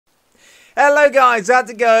Hello guys, how's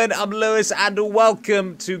it going? I'm Lewis and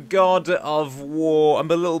welcome to God of War. I'm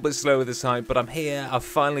a little bit slow with this hype, but I'm here. I've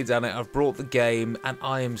finally done it. I've brought the game and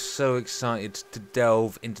I am so excited to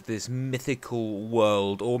delve into this mythical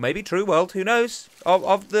world, or maybe true world, who knows,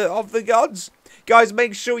 of the gods. Guys,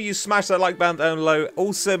 make sure you smash that like button down below.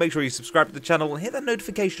 Also, make sure you subscribe to the channel and hit that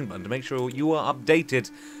notification button to make sure you are updated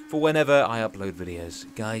for whenever I upload videos.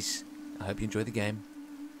 Guys, I hope you enjoy the game,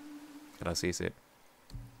 and I'll see you soon.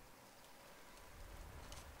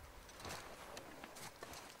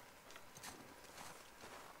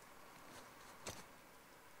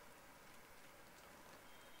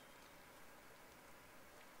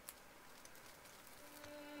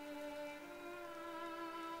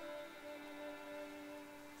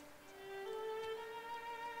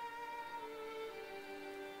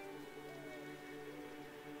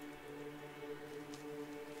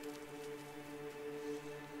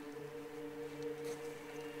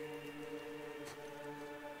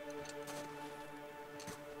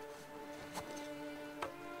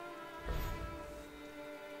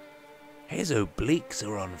 His obliques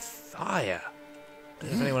are on fire. I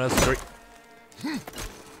don't know if anyone else agree.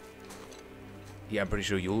 Yeah, I'm pretty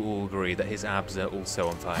sure you'll all agree that his abs are also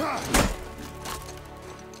on fire.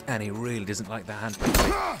 And he really doesn't like the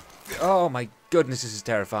handbrake. Oh my goodness, this is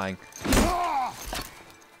terrifying.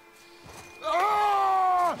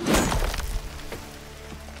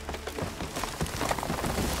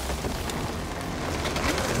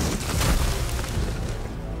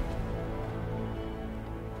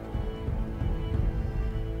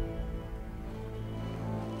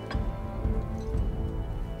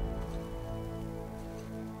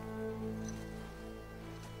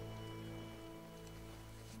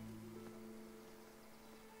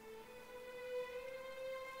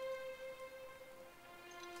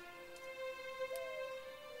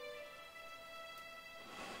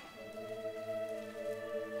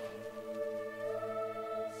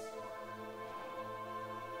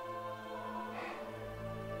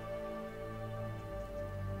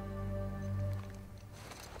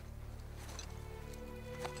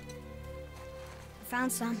 Found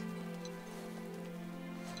some.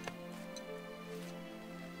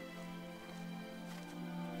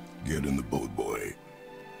 Get in the boat, boy.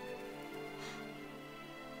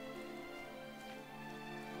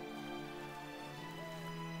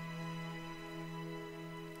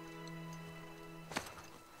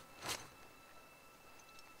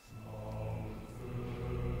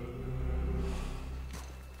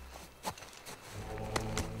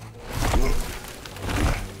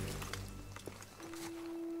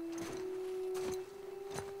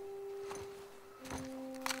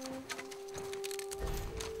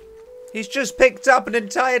 He's just picked up an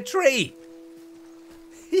entire tree.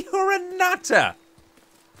 You're a nutter.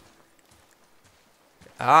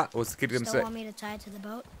 Ah, what's the kid going to say? Still want me to tie it to the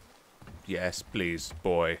boat? Yes, please,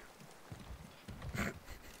 boy.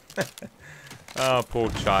 Oh, poor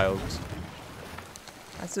child.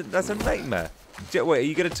 That's a nightmare. Wait, are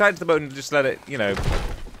you going to tie it to the boat and just let it, you know,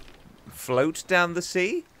 float down the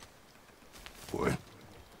sea? Boy.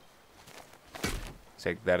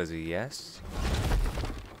 Take that as a yes.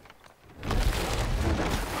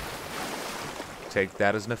 Take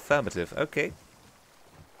that as an affirmative. Okay.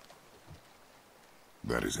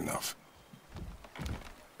 That is enough.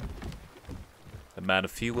 A man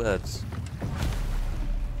of few words.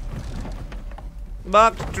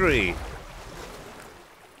 Marked tree.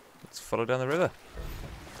 Let's follow down the river.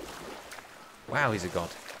 Wow, he's a god.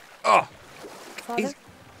 Oh! Father,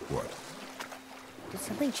 What? did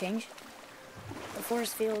something change? The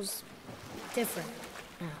forest feels different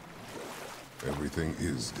now. Everything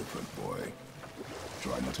is different, boy.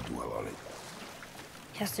 Try not to dwell on it.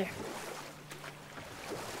 Yes, sir.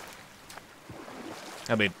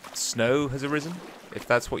 I mean, snow has arisen, if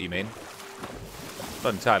that's what you mean.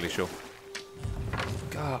 Not entirely sure.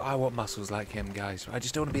 God, I want muscles like him, guys. I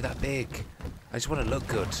just don't want to be that big. I just want to look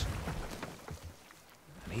good.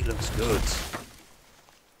 And he looks good.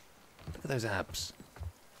 Look at those abs.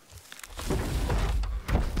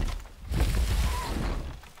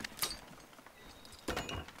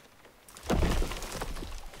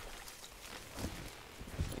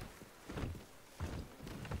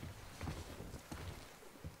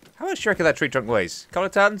 How much do you reckon that tree trunk weighs? Couple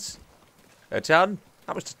of tons? A ton?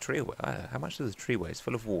 How much does the tree weigh? How much does the tree weigh? It's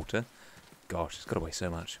full of water. Gosh, it's got to weigh so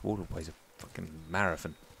much. Water weighs a fucking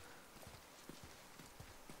marathon.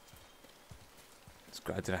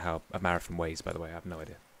 I don't know how a marathon weighs, by the way. I have no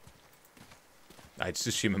idea. I just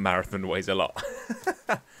assume a marathon weighs a lot.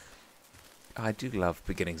 I do love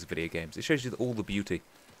beginnings of video games. It shows you all the beauty.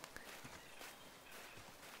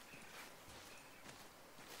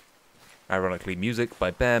 Ironically, music by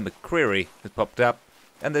Bear McCreary has popped up,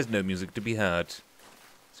 and there's no music to be heard. Is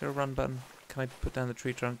there a run button? Can I put down the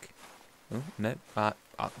tree trunk? Oh, no. You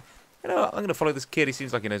know what? I'm going to follow this kid. He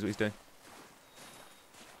seems like he knows what he's doing.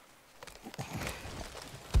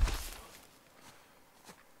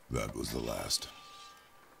 That was the last.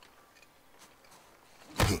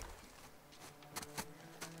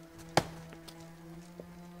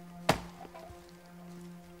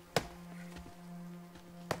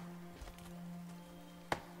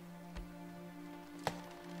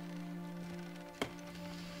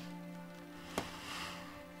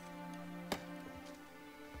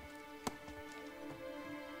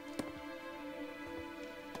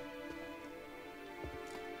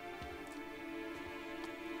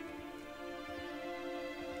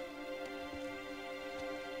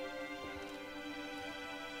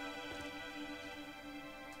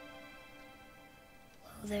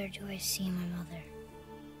 Oh, there do I see my mother.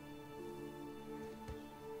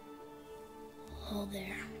 Oh,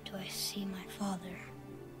 there do I see my father.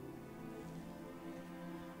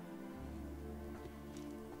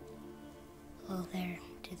 Oh, there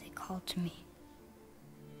do they call to me.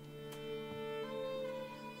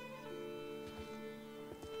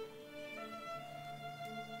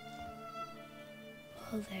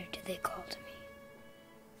 Oh, there do they call to me.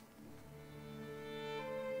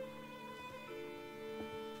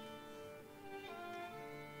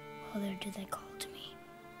 Oh, there do they call to me.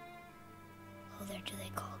 Oh, there do they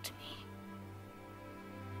call to me.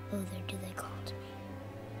 Oh, there do they call to me.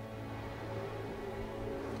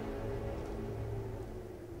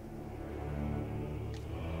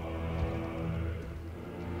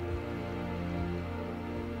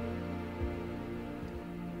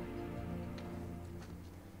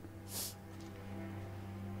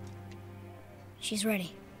 She's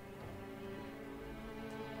ready.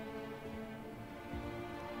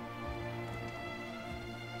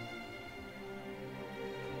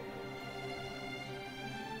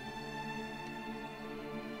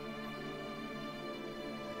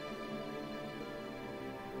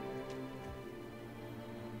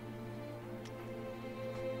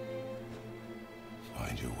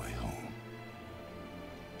 Find your way home.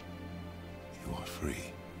 You are free.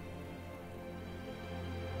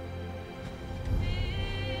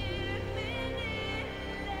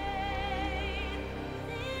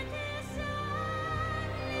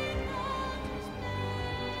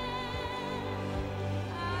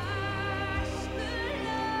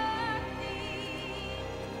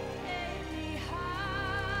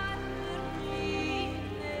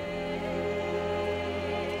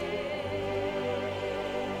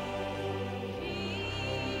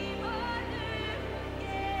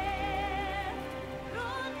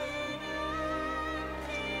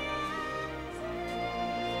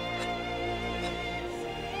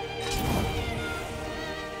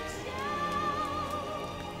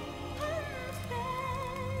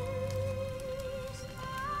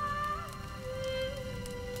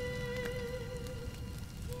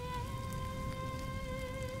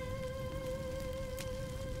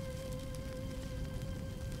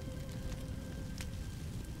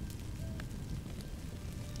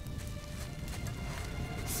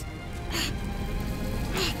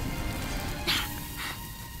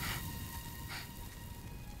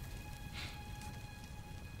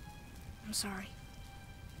 I'm sorry.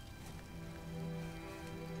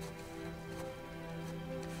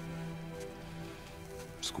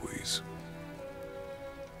 Squeeze.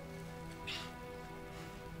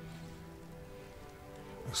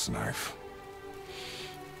 This knife.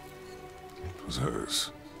 It was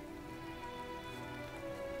hers.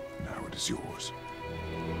 Now it is yours.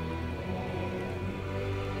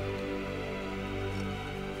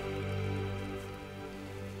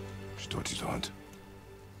 She taught you to hunt.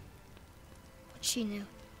 She knew.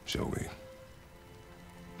 Show me.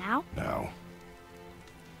 Now? Now.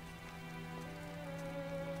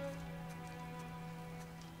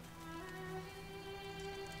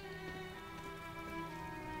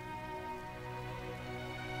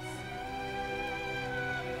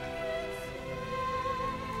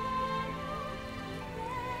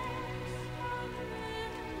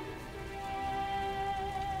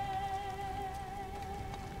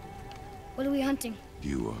 What are we hunting?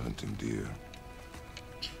 You are hunting deer.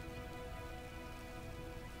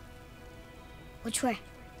 Which way?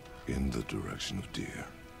 In the direction of deer.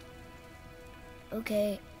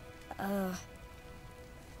 Okay,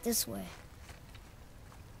 this way.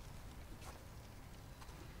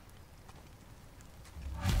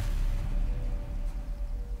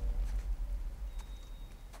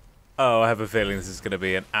 Oh, I have a feeling this is going to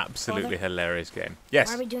be an absolutely Father? hilarious game. Why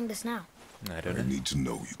Yes. are we doing this now? I don't I know. need to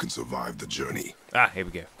know you can survive the journey. Ah, here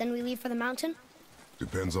we go. Then we leave for the mountain?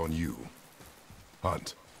 Depends on you.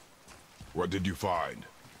 Hunt. What did you find?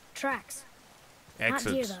 Tracks.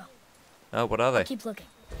 Excellent. Not deer, though. Oh, what are they? Keep looking.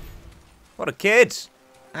 What a kid!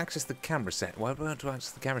 Access the camera set. Why do I have to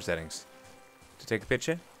access the camera settings? To take a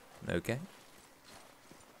picture? Okay.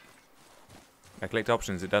 I clicked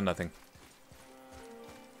options, it done nothing.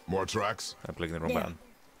 More tracks? I'm clicking the wrong Yeah. button.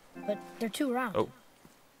 But they're too round. Oh.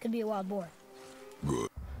 Could be a wild boar. Good.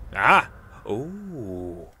 Ah!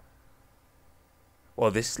 Oh.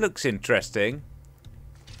 Well, this looks interesting.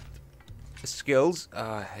 Skills.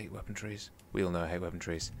 I hate weapon trees. We all know I hate weapon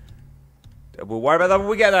trees. We'll worry about that when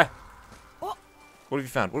we get there. Oh. What have you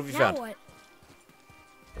found? What have you Now found? what?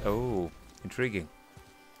 Oh, intriguing.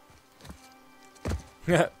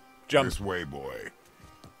 Jump. This way, boy.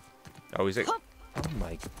 Oh, is it? Hup. Oh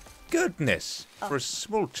my goodness! For a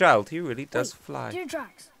small child, he really does Wait, fly. Deer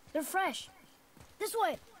tracks. They're fresh. This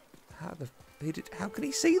way. How the he did? How can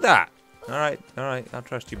he see that? All right, I'll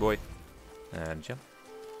trust you, boy. And jump,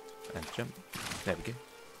 and jump. There we go.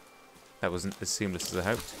 That wasn't as seamless as I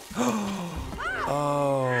hoped.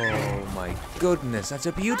 Oh my goodness! That's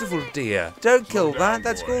a beautiful deer. Don't kill that.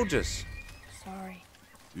 That's gorgeous. Sorry.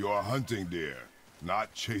 You are hunting deer,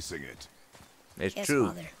 not chasing it. It's Yes, true.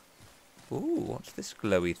 Father. Ooh, what's this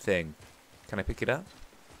glowy thing? Can I pick it up?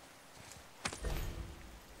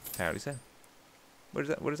 Howdy, sir. Where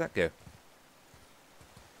does that go?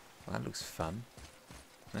 Well, that looks fun.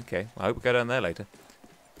 Okay, well, I hope we go down there later.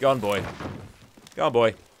 Go on, boy. Go on,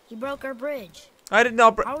 boy. He broke our bridge. I did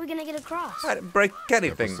not How are we gonna get across? I didn't break Step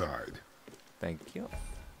anything. aside. Thank you.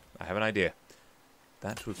 I have an idea.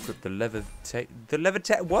 That would put the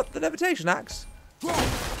what? The levitation axe?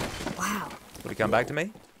 Wow. Will he come back to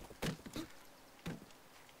me?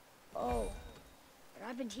 Oh. What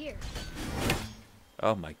happened here?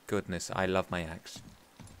 Oh my goodness, I love my axe.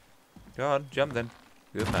 Go on, jump then.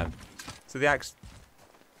 Good man. So the axe...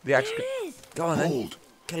 The axe... There it is! Go on then. Hold.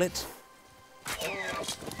 Kill it.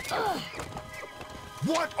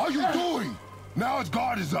 What are you doing? Now its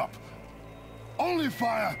guard is up. Only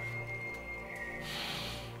fire.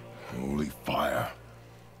 Only fire.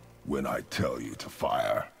 When I tell you to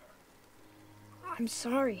fire. I'm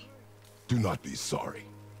sorry. Do not be sorry.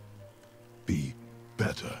 Be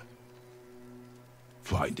better.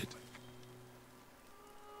 Find it.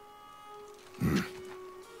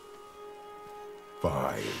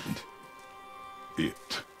 Find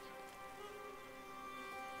it.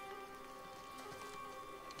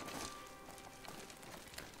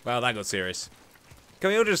 Well, that got serious. Can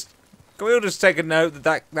we all just take a note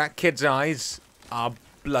that kid's eyes are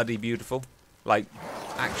bloody beautiful? Like,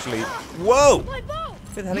 actually... Whoa! My bow!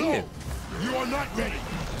 Who the hell are you? You are not ready.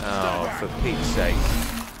 Oh, for Pete's sake.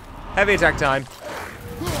 Heavy attack time.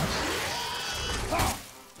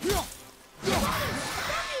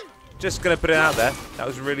 Just gonna put it out there. That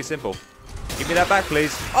was really simple. Give me that back,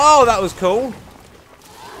 please. Oh, that was cool.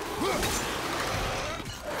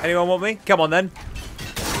 Anyone want me? Come on, then.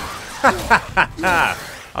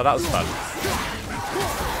 Oh, that was fun.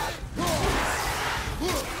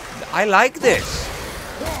 I like this.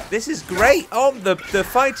 This is great. Oh, the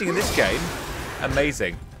fighting in this game,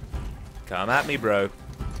 amazing. Come at me, bro.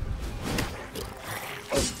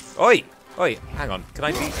 Oi, oi. Hang on. Can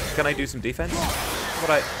I do some defense?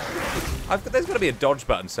 There's got to be a dodge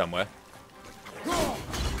button somewhere.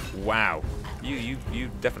 Wow. You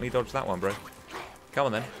definitely dodged that one, bro. Come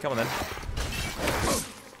on then. Come on then.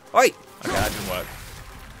 Oi. Okay, that didn't work.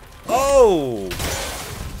 Oh.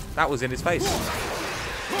 That was in his face.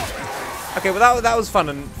 Okay, well that was fun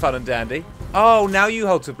and dandy. Oh, now you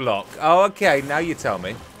hold to block. Oh, okay. Now you tell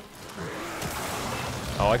me.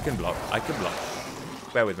 Oh, I can block. I can block.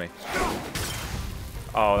 Bear with me.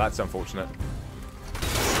 Oh, that's unfortunate.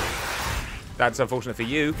 That's unfortunate for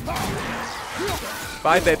you.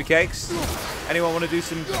 Bye, baby cakes. Anyone want to do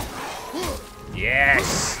some...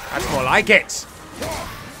 Yes! That's more like it!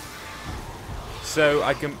 So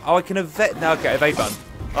I can... Oh, I can evade... No, okay, evade button.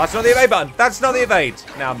 Oh, that's not the evade button! That's not the evade!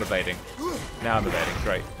 Now I'm evading. Now I'm evading.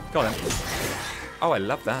 Great. Go on then. Oh, I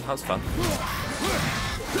love that. That was fun.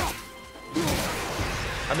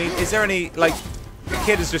 I mean, is there any... Like, the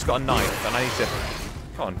kid has just got a knife and I need to...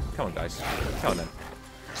 Come on, guys. Come on then.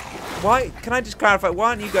 Why? Can I just clarify? Why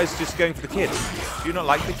aren't you guys just going for the kid? Do you not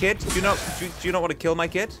like the kid? Do you not want to kill my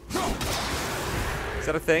kid? Is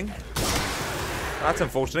that a thing? That's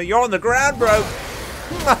unfortunate. You're on the ground, bro.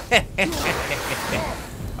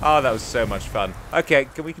 Oh, that was so much fun. Okay,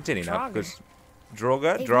 can we continue now? Because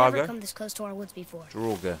Draugr. They've never come this close to our woods before.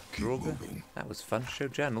 Draugr. That was fun. Show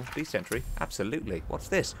journal. Beast entry. Absolutely. What's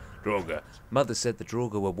this? Draugr. Mother said the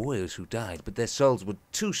Draugr were warriors who died, but their souls were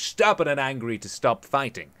too stubborn and angry to stop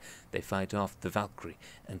fighting. They fight off the Valkyrie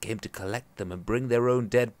and came to collect them and bring their own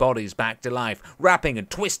dead bodies back to life, wrapping and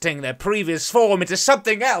twisting their previous form into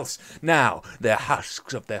something else. Now they're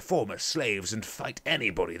husks of their former slaves and fight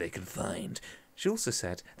anybody they can find. She also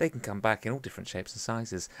said they can come back in all different shapes and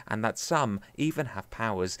sizes, and that some even have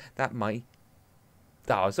powers that might...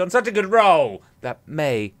 Oh, it's on such a good roll! That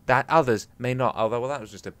others may not. Oh, well, that was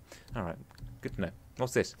just a... Alright, good to know.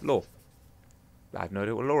 What's this? Law. I have no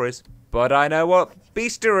idea what law is, but I know what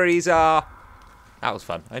bestiaries are. That was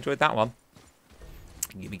fun. I enjoyed that one.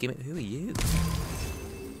 Gimme. Who are you?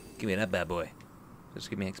 Give me that bad boy. Just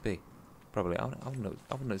give me XP. Probably. I'll know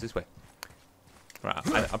it's this way. Right,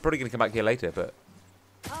 I'm probably going to come back here later, but...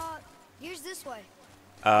 Here's this way.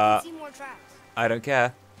 I can see more tracks. I don't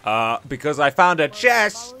care. Because I found a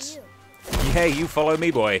chest! Yeah, you follow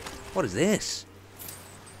me, boy. What is this?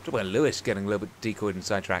 Talk about Lewis getting a little bit decoyed and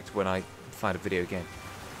sidetracked when I find a video game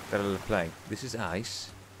that I love playing. This is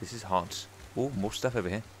ice. This is hot. Oh, more stuff over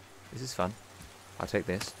here. This is fun. I'll take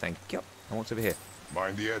this. Thank you. And what's over here?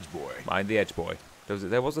 Mind the edge, boy. Mind the edge, boy.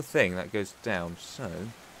 There was a thing that goes down, so...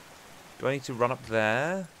 Do I need to run up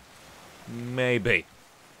there? Maybe.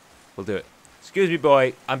 We'll do it. Excuse me,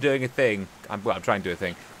 boy. I'm doing a thing. I'm trying to do a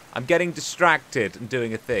thing. I'm getting distracted and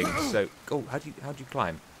doing a thing. So, oh, how do you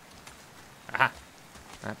climb? Aha!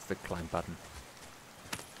 That's the climb button.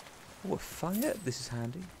 Oh, a fire. This is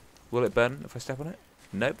handy. Will it burn if I step on it?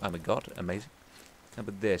 Nope. I'm a god. Amazing. How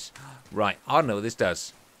about this? Right. I don't know what this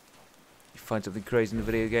does. You find something crazy in the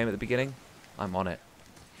video game at the beginning? I'm on it.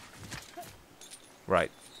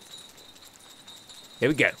 Right. Here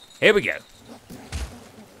we go. Here we go.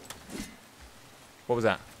 What was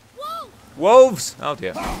that? Wolves! Oh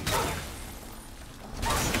dear.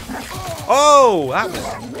 Oh, that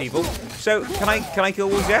was evil. So, can I kill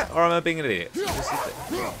wolves yet, or am I being an idiot?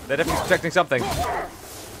 They're definitely protecting something.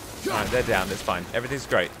 Alright, they're down. That's fine. Everything's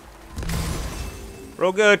great. We're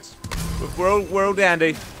all good. We're all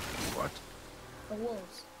dandy. What? The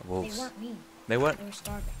wolves. The wolves. They weren't mean. They weren't. They were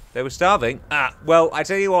starving. They were starving. Ah, well, I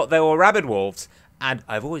tell you what, they were rabid wolves, and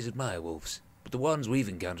I've always admired wolves, but the ones we've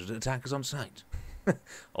encountered attack us on sight.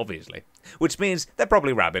 Obviously. Which means they're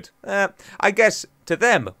probably rabid. I guess to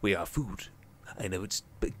them we are food. I know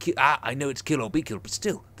it's kill or be killed, but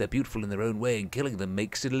still, they're beautiful in their own way, and killing them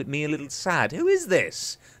makes me a little sad. Who is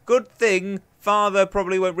this? Good thing Father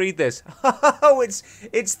probably won't read this. Oh,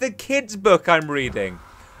 it's the kids' book I'm reading.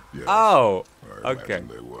 Yes, oh, I okay. imagine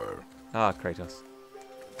they were. Ah, Kratos.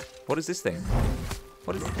 What is this thing?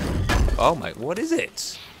 What is it? Oh my, what is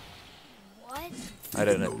it? What? I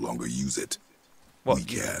don't know. No longer use it. What? We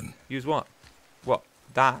can. Use what? What?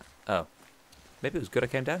 That? Oh. Maybe it was good I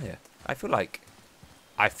came down here. I feel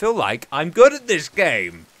like I'm good at this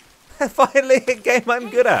game. Finally a game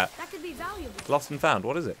I'm good at. That could be valuable. Lost and found.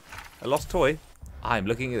 What is it? A lost toy? I'm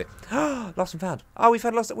looking at it. Lost and found. Oh, we've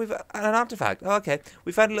an artifact. Oh, okay.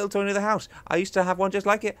 We found a little toy near the house. I used to have one just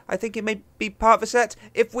like it. I think it may be part of a set.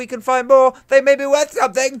 If we can find more, they may be worth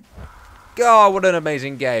something. God, what an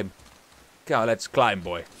amazing game. Go, let's climb,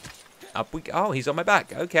 boy. Up we go. Oh, he's on my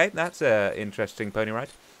back. Okay, that's an interesting pony ride.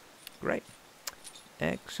 Great.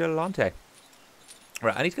 Excellente.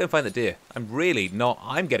 Right, I need to go and find the deer.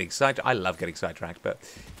 I'm getting sidetracked. I love getting sidetracked, but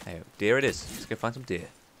hey, deer it is. Let's go find some deer.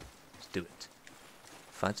 Let's do it.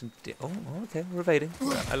 Find some deer. Oh, okay, we're evading.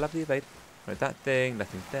 I love the evade. Right, that thing,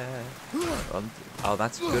 nothing there. Oh,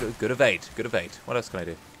 that's good. Good evade. Good evade. What else can I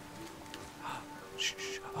do? Shh,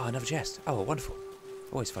 shh. Oh, another chest. Oh, wonderful.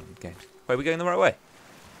 Always fun in games. Wait, are we going the right way?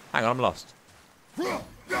 Hang on, I'm lost.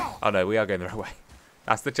 Oh no, we are going the right way.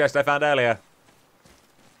 That's the chest I found earlier.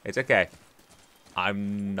 It's okay.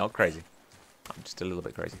 I'm not crazy. I'm just a little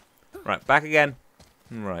bit crazy. Right, back again.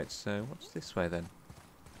 Right, so what's this way then?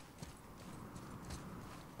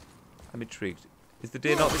 I'm intrigued. Is the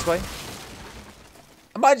deer not this way?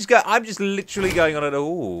 I'm just literally going on it. Oh,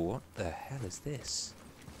 what the hell is this?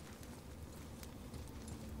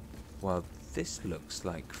 Well, this looks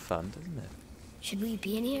like fun, doesn't it? Should we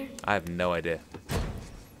be in here? I have no idea.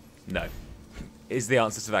 No. Is the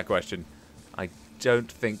answer to that question. I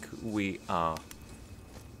don't think we are.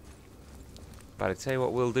 But I tell you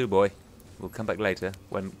what we'll do, boy. We'll come back later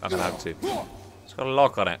when I'm allowed to. It's got a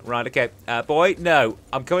lock on it. Right, okay. Boy, no.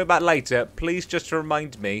 I'm coming back later. Please just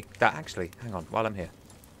remind me that... Actually, hang on, while I'm here.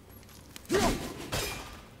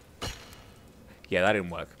 Yeah, that didn't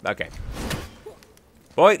work. Okay.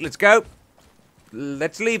 Boy, let's go.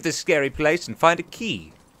 Let's leave this scary place and find a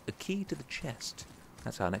key. A key to the chest.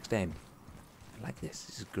 That's our next aim. I like this.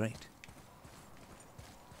 This is great.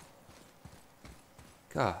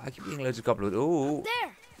 God, I keep getting loads of goblins. Ooh.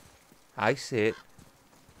 There. I see it.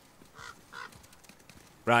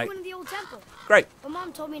 Right. Go into the old temple. Great. But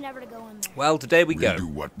Mom told me never to go in there. Well, today we go. We do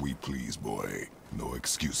what we please, boy. No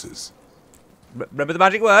excuses. Remember the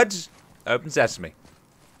magic words? Open sesame.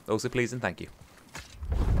 Also, please and thank you.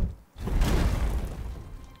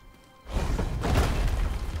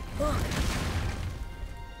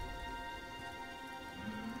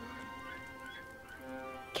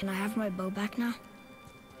 Can I have my bow back now?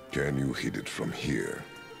 Can you hit it from here?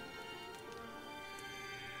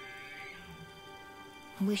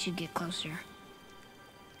 We should get closer.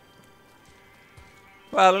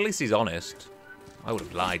 Well, at least he's honest. I would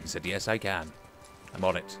have lied and said, yes, I can. I'm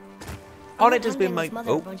on it. On it has been my...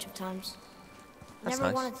 mother a bunch of times. That's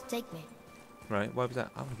Never nice. wanted to take me. Right, why was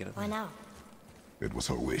that? I want to get it. Why now? It was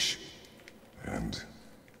her wish. And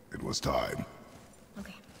it was time.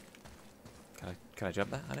 Okay. Can I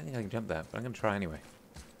jump that? I don't think I can jump that, but I'm going to try anyway.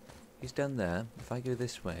 He's done there. If I go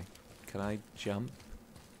this way, can I jump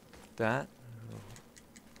that?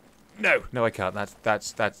 No! No, I can't. That's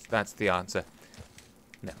the answer.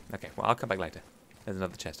 No. Okay, well, I'll come back later. There's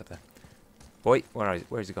another chest up there. Boy,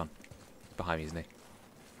 where is he gone? Behind me, isn't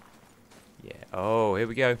he? Yeah. Oh, here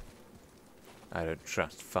we go. I don't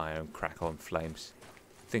trust fire and crackle and flames.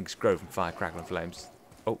 Things grow from fire, crackle and flames.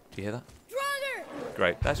 Oh, do you hear that? Draugr!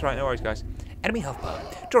 Great. That's right. No worries, guys. Enemy health bar.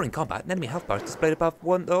 During combat, an enemy health bar is displayed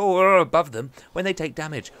above them when they take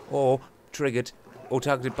damage or triggered or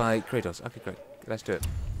targeted by Kratos. Okay, great. Let's do it.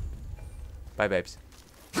 Bye, babes.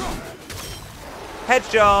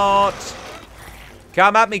 Headshot!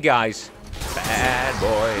 Come at me, guys. Bad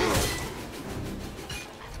boy.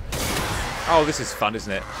 Oh, this is fun,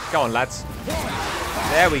 isn't it? Go on, lads.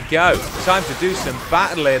 There we go. Time to do some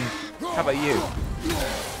battling. How about you?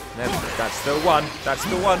 That's the one. That's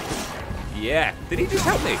the one. Yeah. Did he just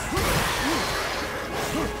help me?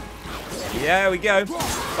 Yeah, we go.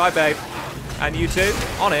 Bye, babe. And you too.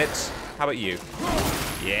 On it. How about you?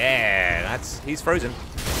 Yeah. He's frozen.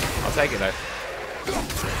 I'll take it, though.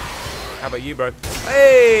 How about you, bro?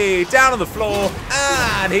 Hey! Down on the floor.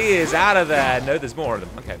 And he is out of there. No, there's more of them.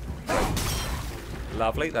 Okay.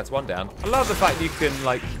 Lovely. That's one down. I love the fact you can,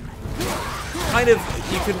 like,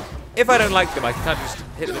 you can, if I don't like them, I can kind of just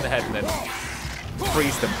hit them in the head and then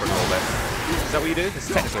freeze them for a little bit. Is that what you do? This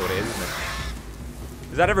is technically what it is, isn't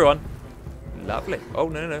it? Is that everyone? Lovely. Oh,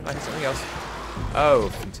 no. I hit something else. Oh,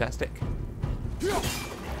 fantastic.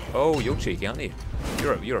 Oh, you're cheeky, aren't you?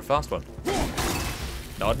 You're a fast one.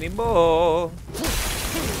 Not anymore.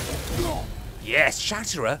 Yes,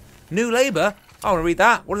 Shatterer. New Labour. I want to read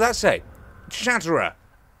that. What does that say? Shatterer.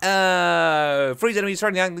 Freeze enemies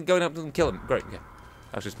starting the angle, going up and kill them. Great, yeah.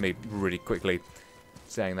 That's just me really quickly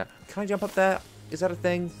saying that. Can I jump up there? Is that a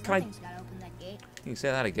thing? Can I... You can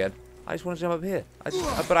say that again. I just want to jump up here.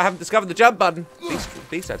 But I haven't discovered the jump button.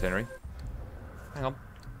 Beast itinerary. Hang on.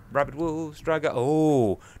 Rabid wolves, Draugr.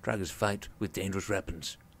 Oh, Draugrs fight with dangerous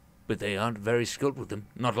weapons. But they aren't very skilled with them.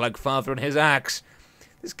 Not like Father and his axe.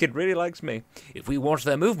 This kid really likes me. If we watch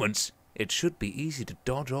their movements, it should be easy to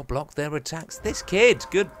dodge or block their attacks. This kid,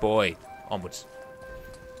 good boy. Onwards.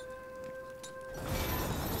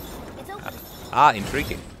 It's open.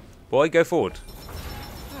 Intriguing. Boy, go forward.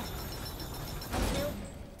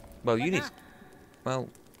 Well, you need... Well,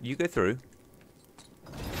 you go through.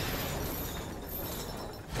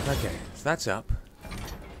 Okay, so that's up.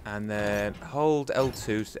 And then hold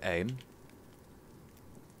L2 to aim.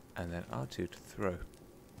 And then R2 to throw.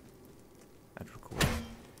 And record.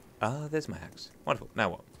 Ah, there's my axe. Wonderful. Now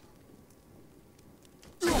what?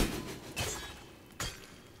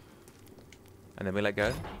 And then we let go.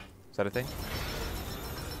 Is that a thing?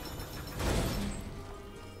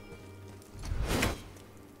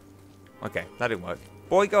 Okay, that didn't work.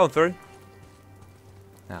 Boy, go on through.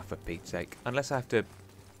 Ah, for Pete's sake. Unless I have to...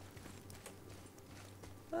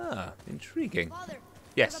 Ah, intriguing. Father,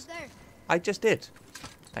 yes, look up there. I just did.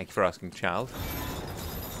 Thank you for asking, child.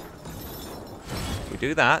 We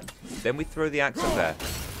do that, then we throw the axe up there.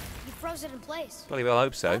 You froze it in place. Bloody well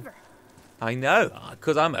hope so. Clever. I know,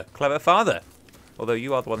 because I'm a clever father. Although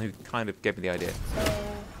you are the one who kind of gave me the idea.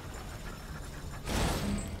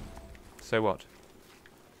 So what?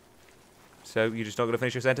 So you're just not going to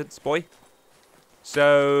finish your sentence, boy?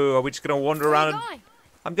 So are we just going to wander around? Where are you going?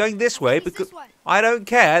 I'm going this way Please, because this way. I don't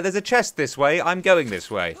care. There's a chest this way. I'm going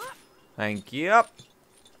this way. Thank you.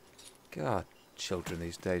 God, children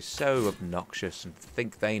these days so obnoxious and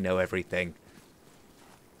think they know everything.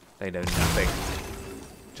 They know nothing.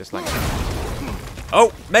 Just like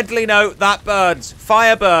oh, mentally note that burns.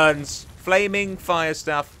 Fire burns. Flaming fire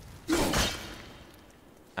stuff.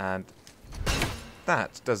 And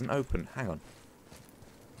that doesn't open. Hang on.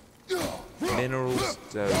 Minerals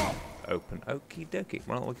don't open. Okie dokie.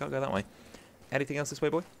 Well, we can't go that way. Anything else this way,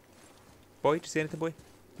 boy? Boy, did you see anything, boy?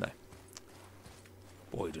 No.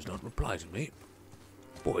 Boy does not reply to me.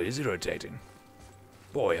 Boy is irritating.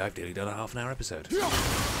 Boy, I've nearly done a half-an-hour episode.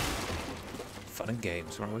 Fun and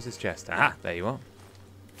games. Right, where's this chest? Ah, there you are.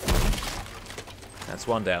 That's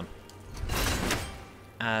one down.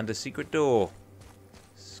 And a secret door.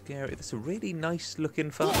 Scary. That's a really nice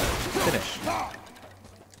looking finish.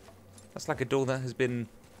 That's like a door that has been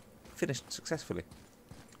finished successfully.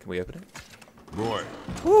 Can we open it? Boy,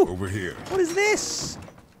 Ooh. over here. What is this?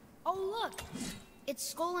 Oh, look. It's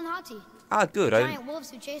Skull and Hati. Ah, good. Giant wolves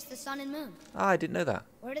who chase the sun and moon. I didn't know that.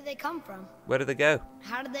 Where did they come from? Where did they go?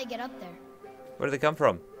 How did they get up there? Where did they come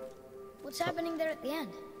from? What's happening there at the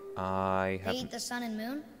end? I They haven't. eat the sun and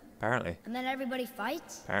moon, Apparently. and then everybody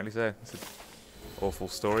fights? Apparently so. It's an awful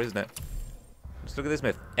story, isn't it? Let's look at this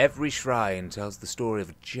myth. Every shrine tells the story of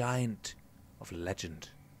a giant of legend.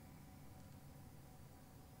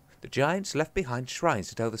 The giants left behind shrines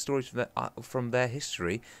to tell the stories from their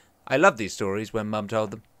history. I love these stories when Mum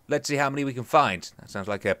told them. Let's see how many we can find. That sounds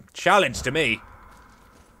like a challenge to me.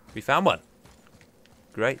 We found one.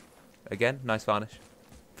 Great. Again, nice varnish.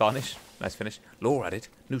 Varnish. Nice finish. Lore added.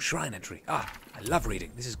 New shrine entry. Ah, I love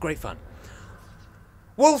reading. This is great fun.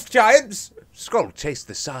 Wolf giants! Skrull chased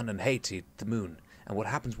the sun and hated the moon. And what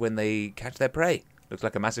happens when they catch their prey? Looks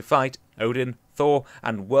like a massive fight. Odin, Thor,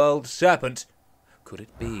 and World Serpent. Could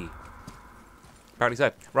it be? Apparently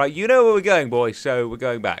so. Right, you know where we're going, boy, so we're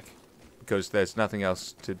going back. Because there's nothing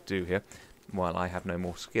else to do here. While I have no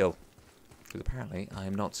more skill. Because apparently I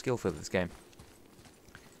am not skillful at this game.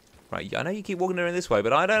 Right, I know you keep walking around this way,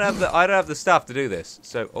 but I don't have the stuff to do this.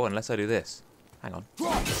 So, oh, unless I do this. Hang on.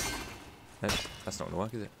 No, that's not going to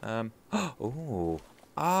work, is it? Oh.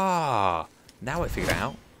 Ah. Now I figured it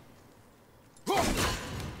out.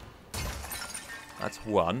 That's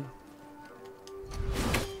one.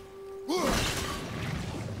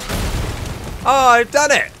 Oh, I've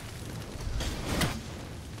done it!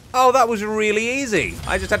 Oh, that was really easy.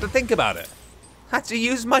 I just had to think about it. Had to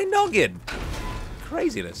use my noggin.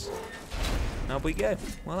 Craziness. Up we go.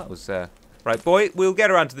 Well, that was... Right, boy, we'll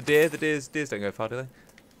get around to the deer. The deers don't go far, do they?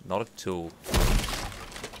 Not at all.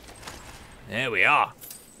 There we are.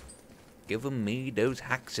 Give 'em me those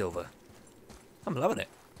hack silver. I'm loving it.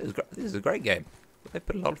 This is a great game. They've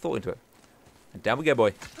put a lot of thought into it. And down we go,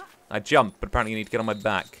 boy. I jump, but apparently you need to get on my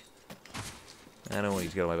back. I don't want you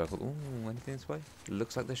to get on my back. Ooh, anything this way?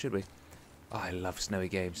 Looks like there should be. Oh, I love snowy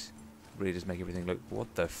games. Really does make everything look...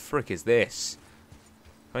 What the frick is this?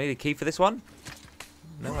 Do I need a key for this one?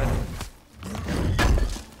 No, I don't.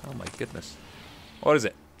 Oh my goodness. What is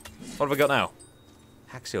it? What have I got now?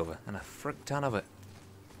 Hack silver and a frick ton of it.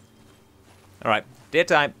 Alright, deer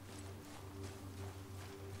time.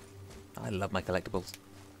 I love my collectibles.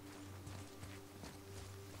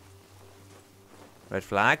 Red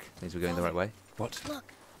flag. Means we're going the right way. What?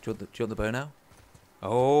 Look. Do you want the bow now?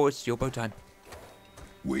 Oh, it's your bow time.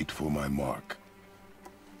 Wait for my mark.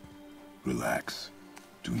 Relax.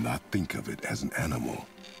 Do not think of it as an animal.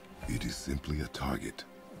 It is simply a target.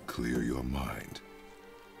 Clear your mind.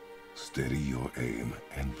 Steady your aim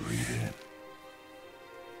and breathe in.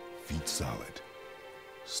 Feet solid.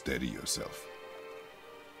 Steady yourself.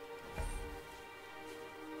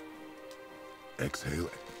 Exhale.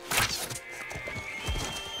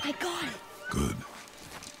 I got it. Good.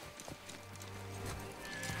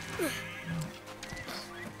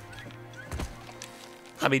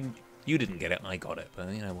 I mean, you didn't get it, I got it, but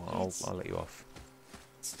you know what, I'll let you off.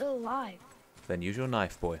 It's still alive. Then use your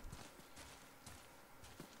knife, boy.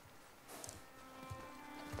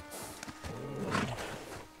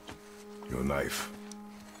 Your knife.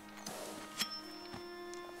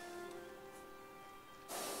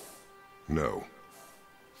 No.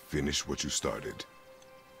 Finish what you started.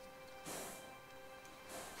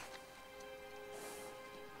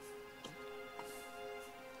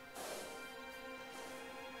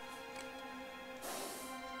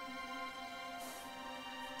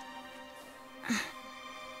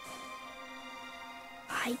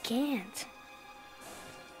 I can't.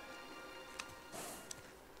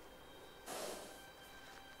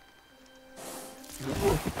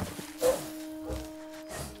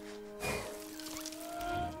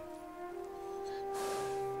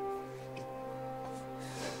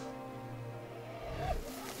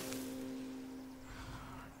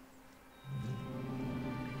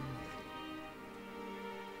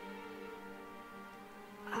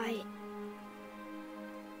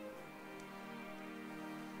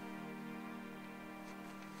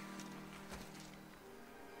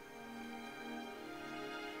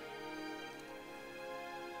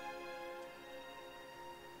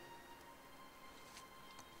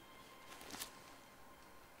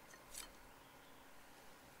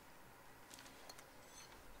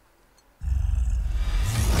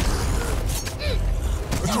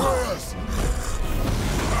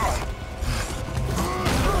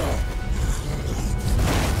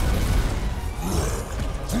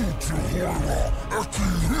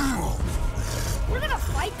 We're gonna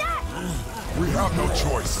fight that? We have no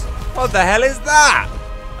choice. What the hell is that?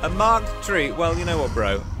 A marked tree. Well, you know what,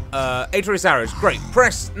 bro. Atreus arrows. Great.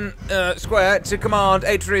 Press square to command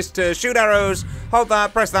Atreus to shoot arrows. Hold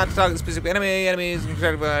that. Press that to target the specific enemy. Enemies.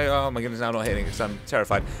 Oh my goodness, now I'm not hitting because I'm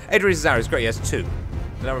terrified. Atreus arrows. Great. He has 2.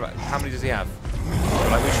 How many does he have?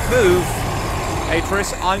 Like, we should move.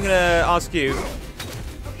 Atreus, I'm going to ask you.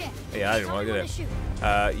 Okay. Yeah, I didn't want to do it. Shoot.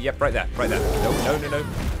 Yep, right there. Right there. No.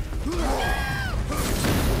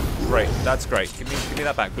 Great. That's great. Give me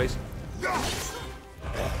that back, please.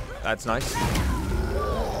 That's nice.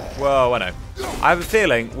 Whoa, I know. I have a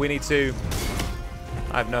feeling we need to...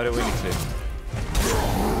 I have no idea what we need to do.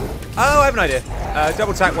 Oh, I have an idea.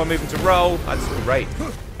 Double tap while moving to roll. That's great.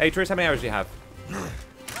 Atreus, how many arrows do you have?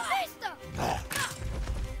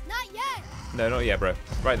 Not yet. No, not yet, bro.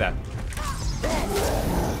 Right there.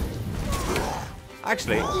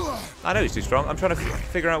 Actually, I know he's too strong. I'm trying to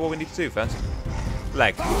figure out what we need to do first.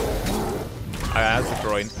 Leg. Okay, that's the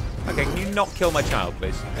groin. Okay, can you not kill my child,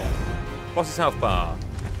 please? What's his health bar?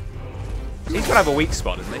 He's gonna have a weak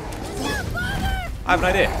spot, isn't he? I have an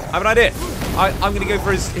idea. I'm gonna go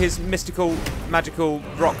for his mystical, magical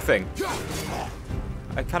rock thing.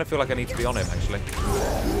 I kind of feel like I need to be on him, actually.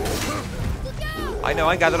 I know,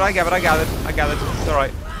 I gathered. It's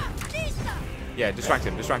alright. Yeah, distract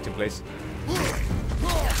him, please.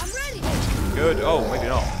 I'm ready. Good. Oh, maybe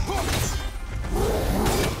not.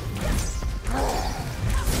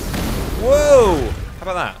 Whoa! How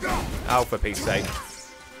about that? Oh, for Pete's sake.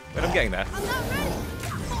 But I'm getting there. I'm not ready.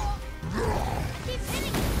 Keep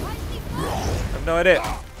hitting it. Why is he falling? I have no idea.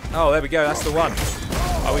 Oh, there we go. That's the one.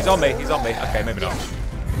 Oh, he's on me. Okay, maybe not.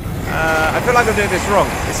 I feel like I'm doing this wrong.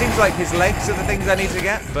 It seems like his legs are the things I need to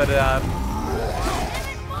get, but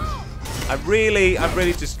I'm really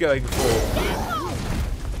just going for...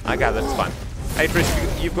 I gather, it's fine. Hey, Chris,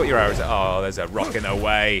 you've got your arrows. Oh, there's a rock in the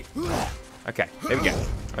way. Okay, there we go.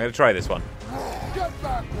 I'm going to try this one.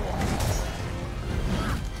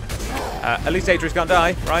 At least Atreus can't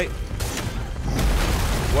die, right?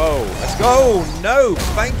 Whoa, let's go. No,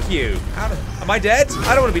 thank you. Am I dead?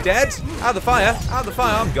 I don't want to be dead. Out of the fire.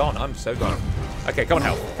 I'm gone. I'm so gone. Okay, come on,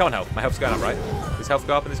 health. My health's going up, right? Does health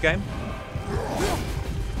go up in this game?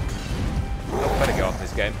 Oh, better go up in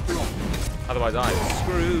this game. Otherwise, I'm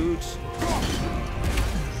screwed.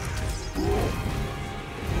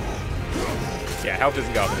 Yeah, health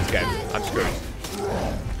doesn't go up in this game. I'm screwed.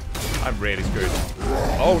 I'm really screwed.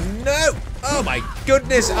 Oh, no! Oh, my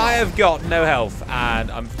goodness, I have got no health. And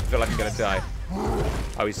I feel like I'm going to die.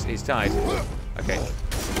 Oh, he's tied. Okay.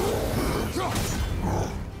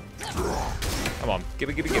 Come on, give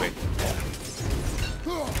it.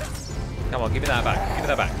 Come on, give me that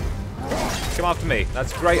back. Come after me.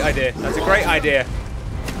 That's a great idea.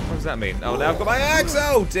 What does that mean? Oh, now I've got my axe.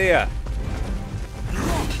 Oh, dear.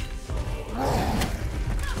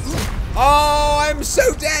 Oh, I'm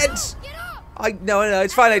so dead. No,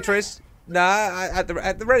 it's fine, Atreus. Nah, at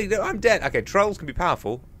the ready. No, I'm dead. Okay, trolls can be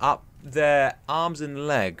powerful. Up their arms and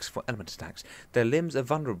legs for element attacks. Their limbs are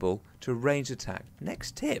vulnerable to ranged attack.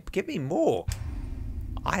 Next tip. Give me more.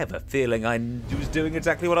 I have a feeling I was doing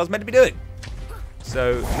exactly what I was meant to be doing.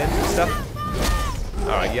 So, limbs and stuff.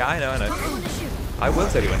 Alright, yeah, I know. I will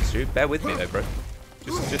tell you when to shoot. Bear with me, though, bro.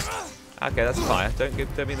 Just. Okay, that's fire. Don't be in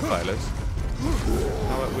the fire, Lewis.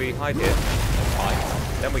 How about we hide here? That's fine.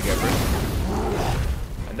 Then we go for it.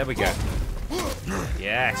 And then we go.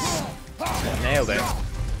 Yes. Nailed it.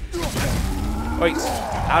 Wait.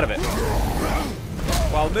 Out of it.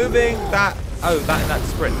 While moving that... Oh, that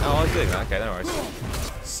sprint. Oh, I was doing that. Okay, no worries.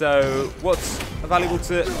 So, what's valuable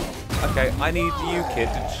to... Okay, I need you, kid,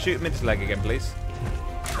 to shoot him into the leg again, please.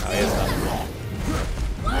 Oh, he has none.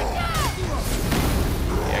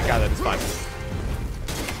 Yeah, gathered. It's fine.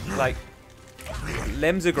 Like...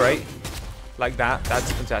 Limbs are great. Like that.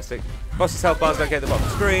 That's fantastic. Boss's health bar's okay at the bottom of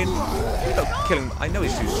the screen. Don't kill him. I know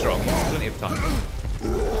he's too strong. He has plenty of time.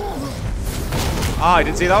 Ah, I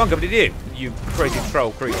didn't see that one coming, did you? You crazy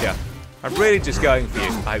troll creature. I'm really just going for you.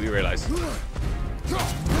 I hope you realise.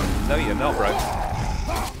 No, you're not, bro.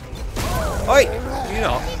 Oi! You're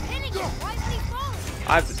not.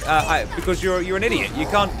 Because you're an idiot. You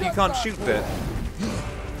can't shoot the...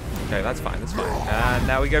 Okay, that's fine. And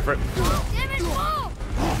now we go for it.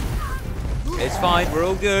 It's fine. We're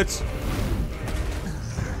all good.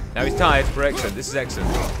 Now he's tired. We're excellent. This is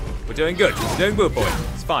excellent. We're doing good. We're doing good, boy.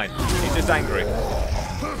 It's fine. He's just angry.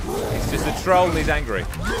 He's just a troll and he's angry.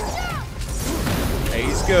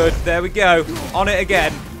 He's good. There we go. On it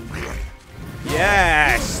again.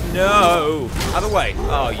 Yes. No. Other way.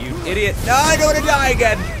 Oh, you idiot. No, I don't want to die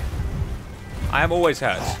again. I am always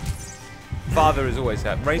hurt. Father is always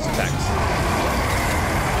helping. Range attacks.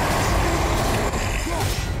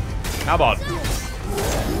 Come on.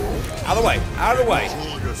 Out of the way. Out of the way.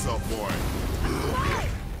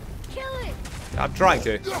 I'm trying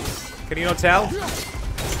to. Can you not tell?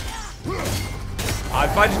 I'm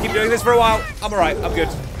fine. Just keep doing this for a while. I'm alright. I'm good.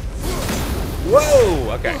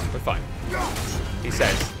 Whoa! Okay, we're fine. He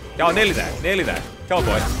says. Oh, nearly there. Nearly there. Come on,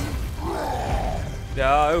 boy.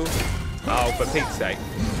 No. Oh, for Pete's sake.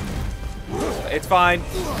 It's fine.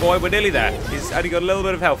 Boy, we're nearly there. He's only got a little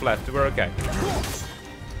bit of health left. We're okay.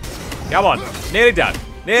 Come on. Nearly done.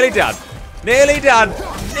 Nearly done. Nearly done.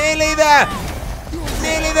 Nearly there.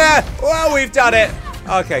 Nearly there. Well, we've done it.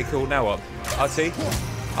 Okay, cool. Now what? RT?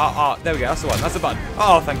 There we go. That's the one. That's the button.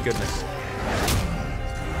 Oh, thank goodness.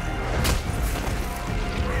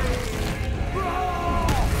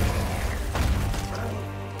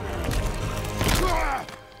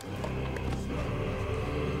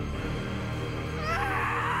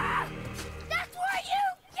 That's what you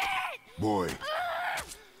get! Boy.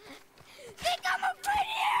 Think I'm afraid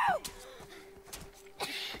of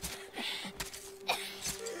you!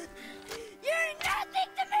 You're nothing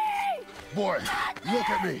to me! Boy, look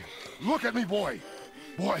at me. Look at me, boy.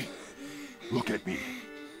 Boy, look at me.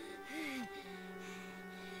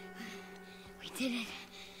 We did it.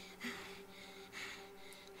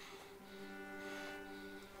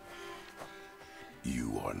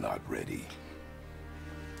 You are not ready.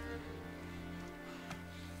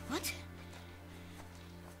 What?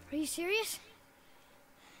 Are you serious?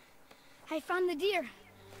 I found the deer.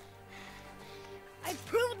 I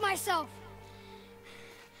proved myself.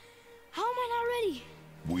 How am I not ready?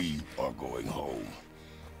 We are going home.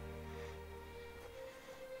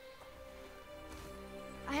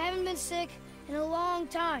 I haven't been sick in a long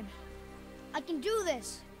time. I can do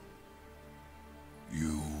this.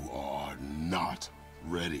 You are not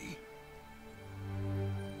ready.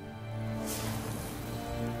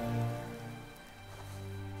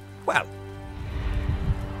 Well.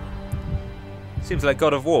 Seems like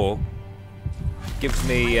God of War gives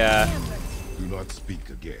me, Do not speak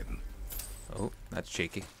again. Oh, that's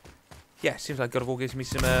cheeky. Yeah, seems like God of War gives me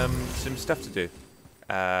some stuff to do.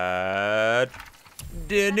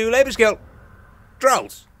 The new labour skill.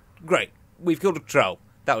 Trolls. Great. We've killed a troll.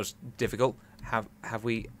 That was difficult. Have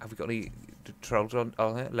we got any trolls on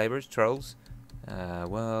here? Labourers, trolls.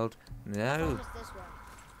 World. No.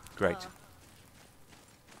 Great.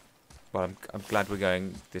 Well, I'm glad we're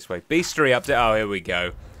going this way. Beastery update. Oh, here we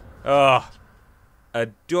go. Oh. A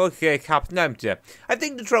Dorke Capnamter. I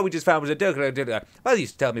think the troll we just found was a Dorke. Well, he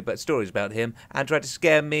used to tell me about stories about him and tried to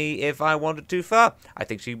scare me if I wandered too far. I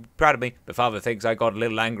think she's proud of me, but father thinks I got a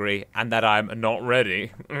little angry and that I'm not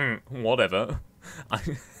ready. Whatever. I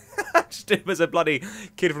just him as a bloody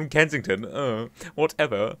kid from Kensington.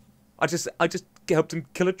 Whatever. I just helped him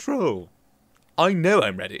kill a troll. I know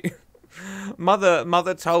I'm ready.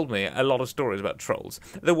 Mother told me a lot of stories about trolls.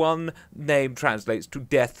 The one name translates to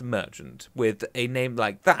Death Merchant. With a name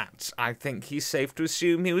like that, I think he's safe to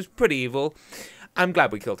assume he was pretty evil. I'm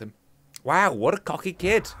glad we killed him. Wow, what a cocky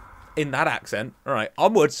kid. In that accent. Alright,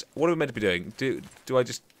 onwards. What are we meant to be doing? Do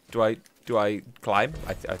I climb?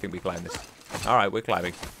 I think we climb this. Alright, we're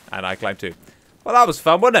climbing. And I climb too. Well, that was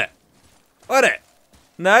fun, wasn't it? Wasn't it?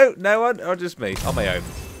 No? No one? Or just me? On my own.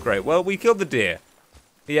 Great. Well, we killed the deer.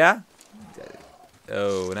 Yeah?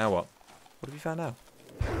 Oh, now what? What have you found out?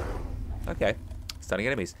 Okay. Stunning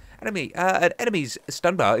enemies. An enemy's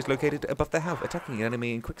stun bar is located above their health. Attacking an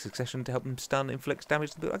enemy in quick succession to help them stun inflicts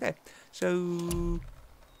damage to the... Okay. So...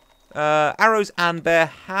 arrows and bare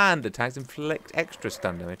hand attacks inflict extra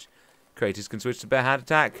stun damage. Creators can switch to bare hand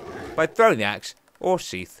attack by throwing the axe or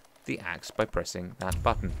sheath the axe by pressing that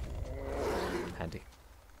button. Handy.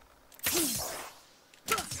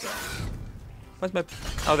 Where's my...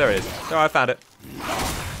 Oh, there it is. Oh, I found it.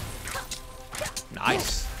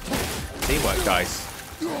 Nice. Teamwork, guys.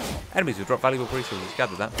 Enemies will drop valuable resources.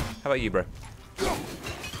 Gather that. How about you, bro?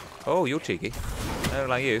 Oh, you're cheeky. I don't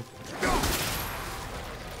like you.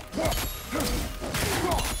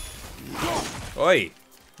 Oi.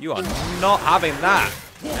 You are not having that.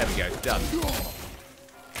 There we go. Done.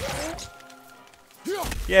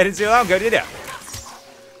 Yeah, didn't see that one go, did ya?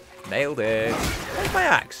 Nailed it. Where's my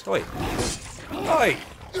axe? Oi. Oi.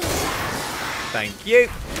 Thank you.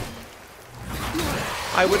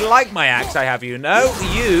 I would like my axe, I have you know.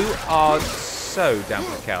 You are so damn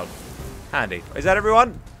for the count. Handy. Is that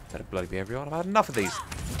everyone? Better bloody be everyone. I've had enough of these.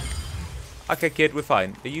 Okay, kid, we're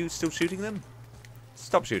fine. Are you still shooting them?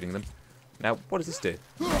 Stop shooting them. Now, what does this do?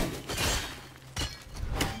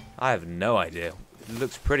 I have no idea. It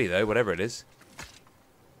looks pretty, though, whatever it is.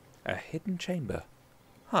 A hidden chamber.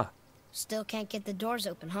 Huh. Still can't get the doors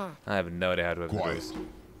open, huh? I have no idea how to open the doors.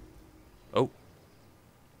 Oh.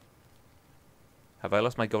 Have I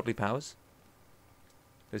lost my godly powers?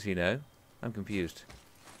 Does he know? I'm confused.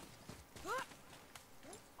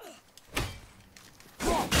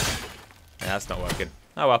 Yeah, that's not working.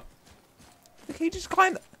 Oh well. Look, he just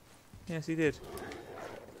climbed. Yes, he did.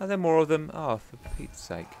 Are there more of them? Oh, for Pete's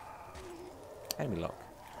sake. Enemy lock.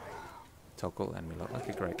 Toggle enemy lock.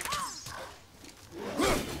 Okay, great.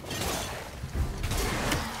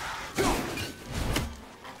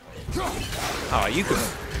 Alright, you can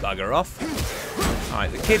bugger off. Alright,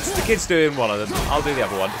 the kid's doing one of them. I'll do the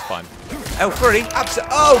other one, it's fine. L3?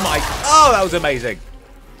 Oh my, oh, that was amazing.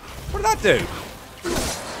 What did that do?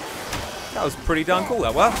 That was pretty darn cool,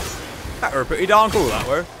 that were. That were pretty darn cool, that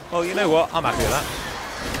were. Well, you know what, I'm happy with that.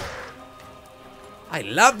 I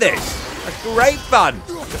love this. That's great fun.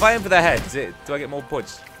 If I aim for their heads, do I get more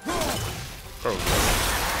points? Probably.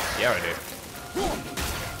 Yeah, I do.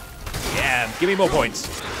 Yeah, give me more points.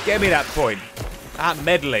 Give me that point. That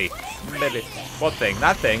medley. Medley. What thing?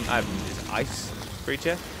 That thing is ice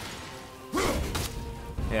creature.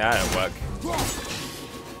 Yeah, that don't work.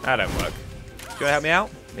 That don't work. Do you want to help me out?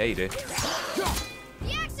 Yeah, you do.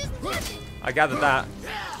 I gathered that.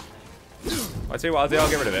 I'll tell you what I'll do. I'll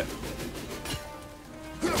get rid of it.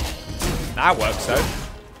 That works, so.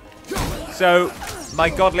 So, my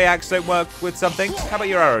godly axe don't work with something. How about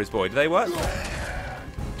your arrows, boy? Do they work?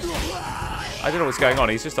 I don't know what's going on.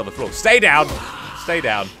 He's just on the floor. Stay down. Stay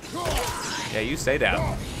down. Yeah, you stay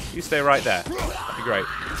down. You stay right there. That'd be great.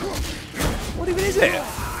 What even is it?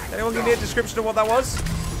 Anyone give me a description of what that was?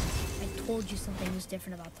 I told you something was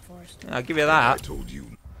different about the forest. I'll give you that. I told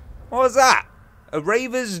you. What was that? A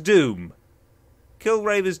Raver's Doom. Kill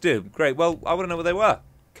Raver's Doom. Great. Well, I want to know what they were.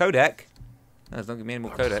 Codec. No, don't give me any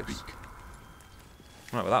more codecs.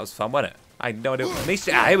 Right, well, that was fun, wasn't it? I had no idea.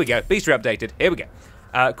 Here we go. Beastry updated. Here we go.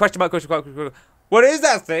 Question mark, question mark, question mark. What is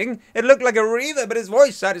that thing? It looked like a Reaver, but his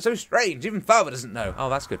voice sounded so strange. Even Father doesn't know. Oh,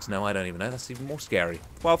 that's good to know. I don't even know. That's even more scary.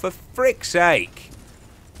 Well, for frick's sake.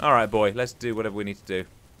 All right, boy. Let's do whatever we need to do.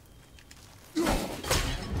 I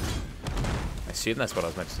assume that's what I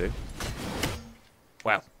was meant to do.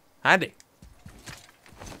 Well, handy.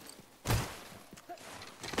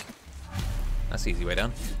 That's the easy way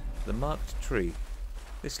down. The marked tree.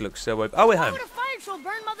 This looks so open. Oh, we're home. Why would a fire troll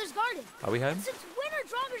burn Mother's garden? Are we home? Since when are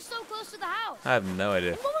draugrs so close to the house? I have no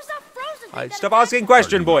idea. And what was that frozen thing? that Stop attacked asking us?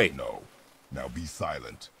 question, boy. No. Now be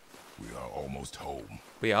silent. We are almost home.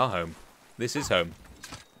 We are home. This is home.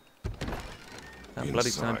 That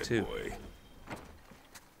bloody time Inside, too. boy.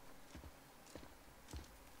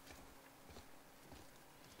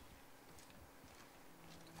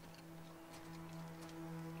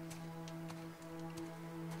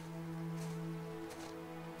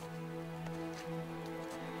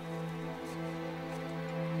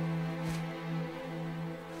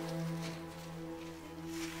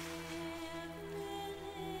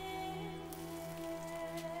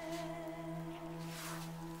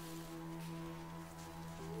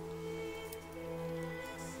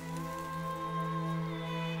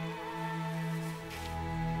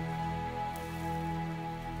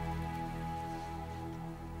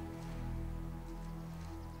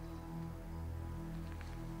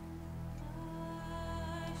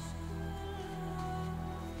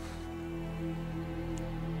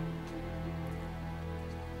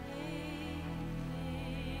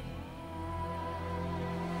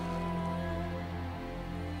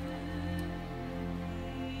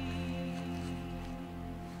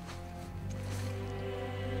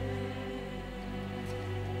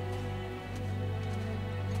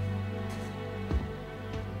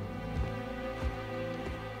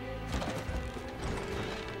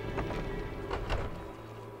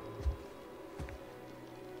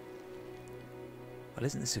 Well,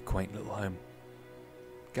 isn't this a quaint little home?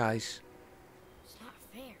 Guys, It's not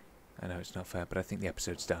fair. I know it's not fair, but I think the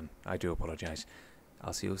episode's done. I do apologise.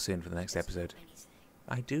 I'll see you all soon for the next episode.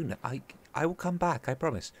 I do know. I will come back, I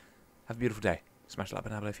promise. Have a beautiful day. Smash that like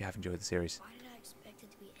button if you have enjoyed the series. Why did I expect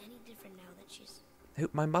it to be any different now that she's...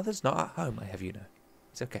 My mother's not at home, I have you know.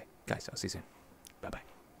 It's okay. Guys, I'll see you soon.